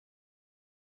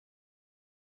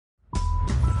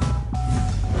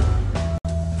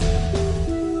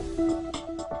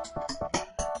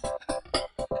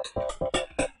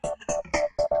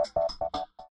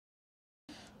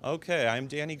Okay, I'm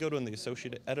Danny Goodwin, the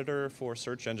Associate Editor for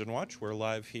Search Engine Watch. We're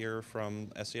live here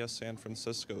from SES San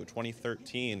Francisco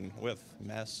 2013 with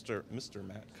Mr.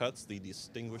 Matt Cutts, the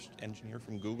distinguished engineer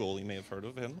from Google. You may have heard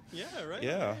of him. Yeah, right.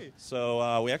 Yeah. Okay.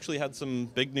 So we actually had some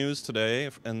big news today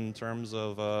in terms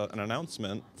of an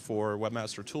announcement for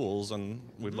Webmaster Tools, and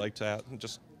we'd like to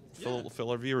just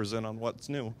fill our viewers in on what's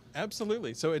new.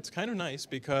 Absolutely. So it's kind of nice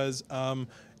because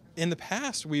in the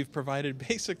past, we've provided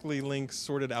basically links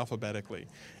sorted alphabetically.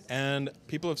 And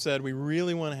people have said, we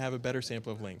really want to have a better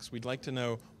sample of links. We'd like to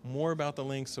know more about the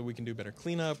links so we can do better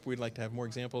cleanup. We'd like to have more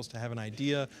examples to have an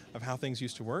idea of how things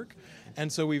used to work.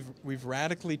 And so we've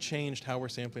radically changed how we're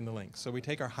sampling the links. So we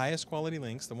take our highest quality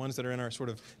links, the ones that are in our sort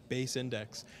of base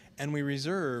index, and we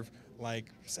reserve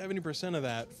like 70% of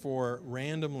that for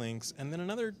random links, and then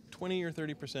another 20 or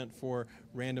 30% for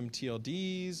random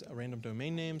TLDs, random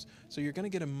domain names. So you're going to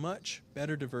get a much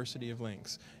better diversity of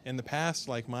links. In the past,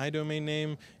 like my domain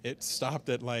name, it stopped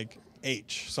at like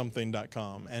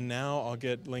hsomething.com, and now I'll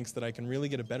get links that I can really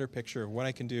get a better picture of what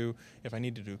I can do if I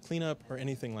need to do cleanup or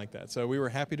anything like that. So we were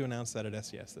happy to announce that at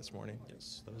SES this morning.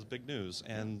 Yes, that was big news,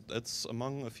 and that's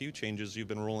among a few changes you've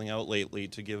been rolling out lately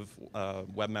to give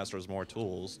webmasters more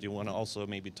tools. Do you want to also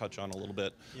maybe touch on a little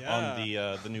bit on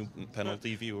the new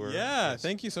penalty viewer? Yeah,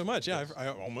 thank you so much. Yeah, I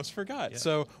almost forgot. Yeah.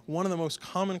 So one of the most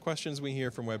common questions we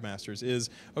hear from webmasters is,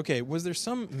 okay, was there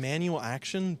some manual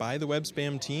action by the web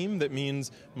spam team that means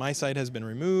my site has been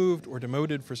removed or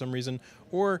demoted for some reason,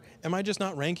 or am I just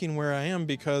not ranking where I am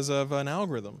because of an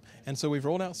algorithm? And so we've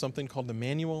rolled out something called the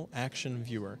Manual Action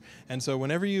Viewer. And so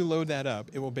whenever you load that up,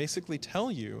 it will basically tell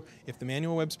you if the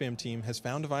manual web spam team has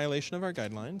found a violation of our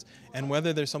guidelines and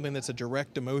whether there's something that's a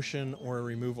direct demotion or a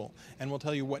removal. And we'll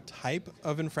tell you what type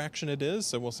of infraction it is.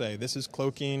 So we'll say this is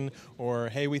cloaking, or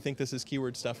hey, we think this is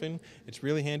keyword stuffing. It's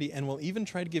really handy, and we'll even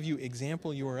try to give you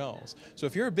example URLs. So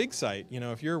if you're a big site,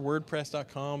 if you're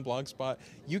WordPress.com, Blogspot,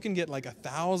 you can get like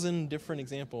 1,000 different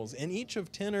examples in each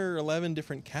of 10 or 11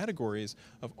 different categories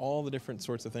of all the different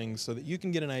sorts of things, so that you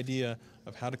can get an idea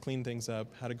of how to clean things up,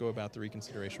 how to go about the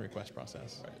reconsideration request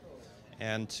process. Right.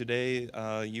 And today,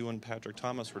 you and Patrick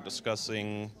Thomas were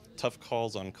discussing tough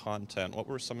calls on content. What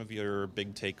were some of your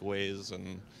big takeaways?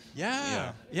 And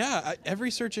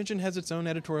every search engine has its own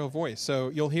editorial voice. So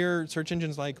you'll hear search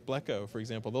engines like Bleco, for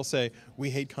example. They'll say, we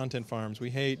hate content farms.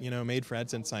 We hate, made for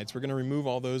AdSense sites. We're going to remove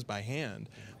all those by hand.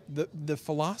 The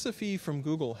philosophy from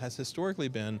Google has historically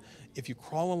been, if you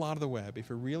crawl a lot of the web, if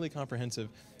you're really comprehensive,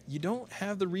 you don't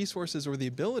have the resources or the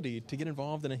ability to get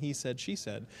involved in a he said, she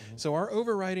said. So our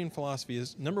overriding philosophy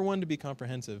is, number one, to be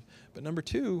comprehensive, but number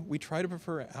two, we try to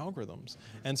prefer algorithms.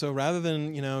 And so rather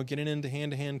than getting into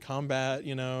hand-to-hand combat,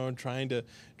 trying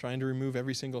to remove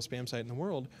every single spam site in the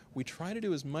world, we try to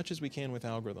do as much as we can with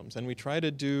algorithms, and we try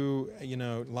to do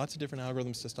lots of different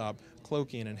algorithms to stop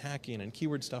cloaking and hacking and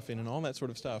keyword stuffing and all that sort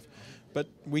of stuff. But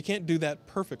we can't do that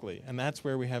perfectly, and that's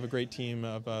where we have a great team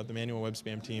of the manual web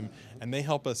spam team, and they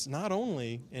help us not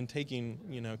only in taking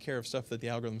care of stuff that the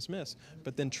algorithms miss,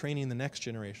 but then training the next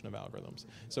generation of algorithms.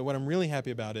 So what I'm really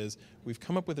happy about is we've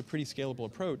come up with a pretty scalable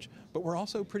approach, but we're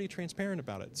also pretty transparent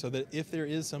about it, so that if there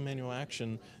is some manual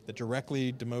action that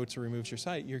directly demotes or removes your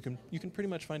site, you can pretty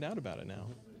much find out about it now.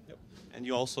 And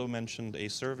you also mentioned a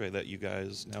survey that you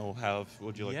guys now have.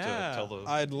 Would you like to tell the...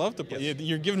 I'd love to.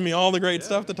 You're giving me all the great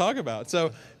stuff to talk about.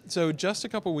 So just a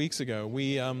couple weeks ago,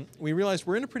 we realized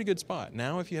we're in a pretty good spot.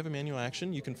 Now, if you have a manual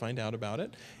action, you can find out about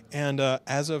it. And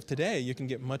as of today, you can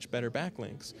get much better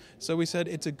backlinks. So we said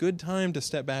it's a good time to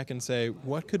step back and say,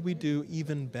 what could we do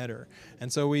even better?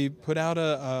 And so we put out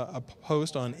a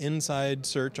post on Inside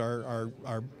Search,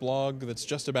 our blog that's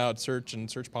just about search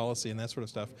and search policy and that sort of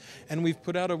stuff. And we've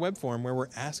put out a web form where we're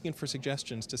asking for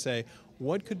suggestions to say,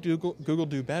 what could Google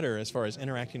do better as far as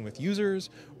interacting with users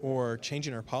or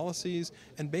changing our policies,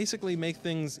 and basically make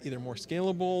things either more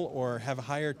scalable or have a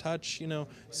higher touch,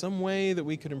 some way that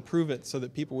we could improve it so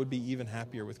that people would be even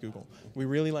happier with Google. We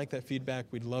really like that feedback.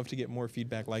 We'd love to get more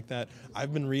feedback like that.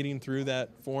 I've been reading through that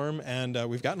form, and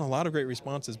we've gotten a lot of great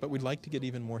responses, but we'd like to get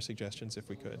even more suggestions if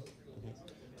we could.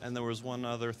 And there was one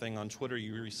other thing on Twitter.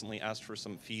 You recently asked for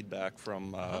some feedback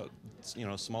from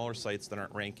smaller sites that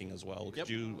aren't ranking as well. Could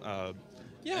you? Are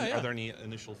there any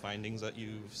initial findings that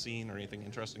you've seen or anything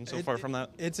interesting so far from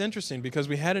that? It's interesting because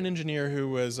we had an engineer who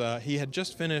was he had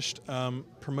just finished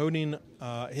promoting.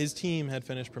 His team had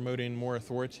finished promoting more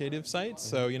authoritative sites.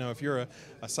 So if you're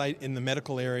a site in the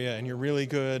medical area and you're really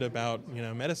good about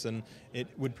medicine, it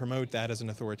would promote that as an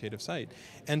authoritative site.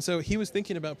 And so he was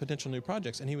thinking about potential new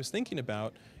projects, and he was thinking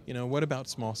about what about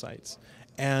small sites?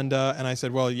 And I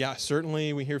said, well, yeah,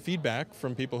 certainly we hear feedback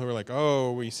from people who are like,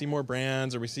 oh, we see more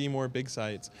brands or we see more big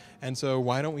sites. And so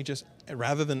why don't we just,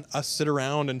 rather than us sit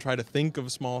around and try to think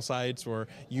of small sites or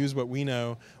use what we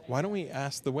know, why don't we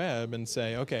ask the web and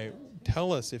say, okay,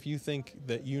 tell us if you think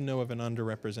that you know of an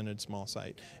underrepresented small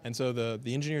site. And so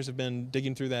the engineers have been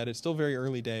digging through that. It's still very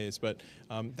early days, but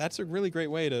that's a really great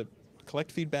way to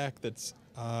collect feedback that's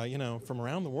from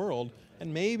around the world,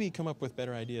 and maybe come up with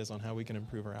better ideas on how we can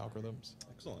improve our algorithms.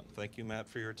 Excellent. Thank you, Matt,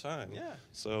 for your time. Yeah.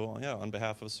 So, yeah, on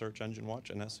behalf of Search Engine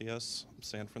Watch and SES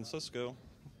San Francisco,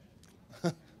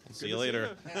 see you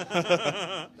later.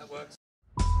 That works.